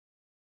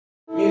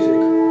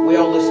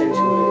they'll listen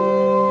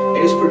to it.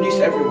 It is produced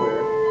everywhere.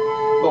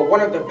 But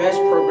one of the best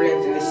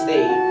programs in the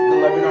state, the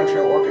Lebanon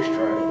Trail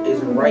Orchestra, is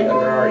right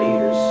under our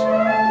ears.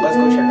 Let's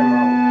go check them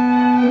out.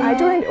 I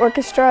joined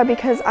orchestra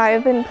because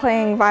I've been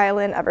playing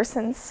violin ever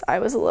since I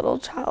was a little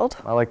child.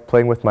 I like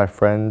playing with my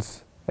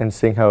friends and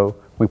seeing how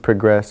we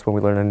progress when we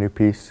learn a new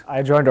piece.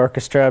 I joined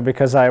orchestra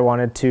because I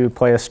wanted to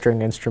play a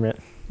string instrument.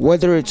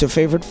 Whether it's a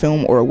favorite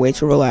film or a way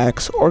to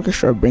relax,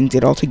 orchestra brings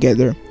it all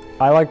together.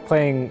 I like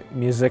playing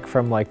music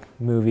from like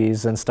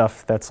movies and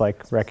stuff that's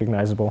like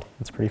recognizable.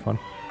 It's pretty fun.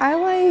 I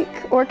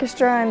like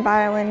orchestra and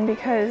violin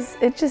because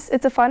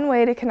it's a fun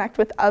way to connect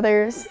with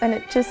others, and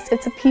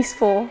it's a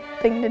peaceful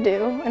thing to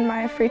do in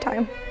my free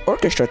time.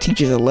 Orchestra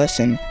teaches a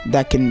lesson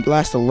that can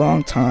last a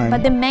long time.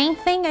 But the main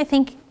thing I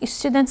think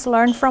students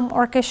learn from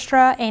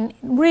orchestra and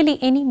really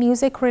any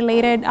music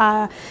related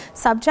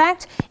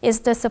subject is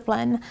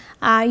discipline.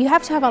 You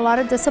have to have a lot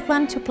of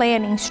discipline to play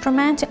an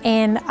instrument,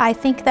 and I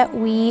think that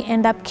we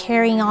end up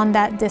carrying on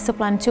that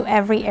discipline to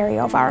every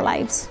area of our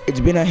lives. It's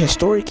been a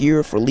historic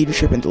year for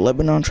leadership in the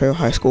Lebanon Trail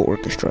High School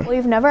Orchestra.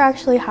 We've never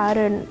actually had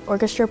an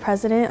orchestra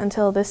president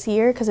until this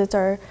year because it's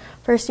our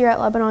first year at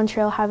Lebanon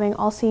Trail having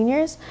all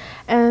seniors,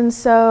 and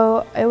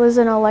so it was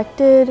an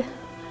elected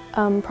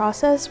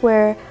process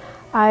where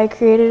I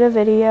created a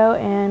video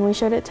and we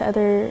showed it to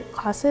other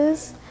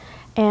classes,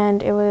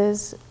 and it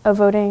was a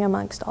voting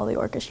amongst all the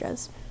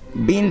orchestras.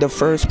 Being the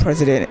first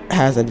president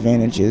has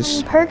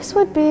advantages. Perks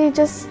would be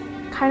just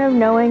kind of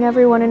knowing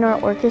everyone in our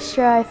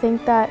orchestra. I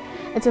think that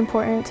it's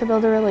important to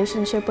build a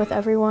relationship with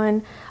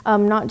everyone,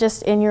 not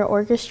just in your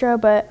orchestra,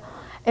 but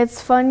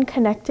it's fun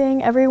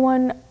connecting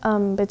everyone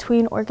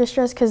between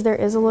orchestras because there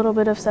is a little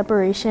bit of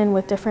separation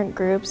with different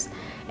groups,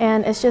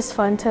 and it's just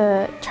fun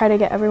to try to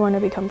get everyone to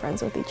become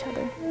friends with each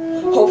other.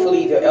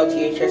 Hopefully the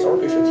LTHS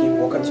Orchestra team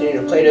will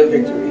continue to play to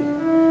victory.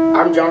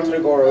 I'm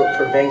Oghoro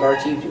for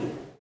VanguardTV.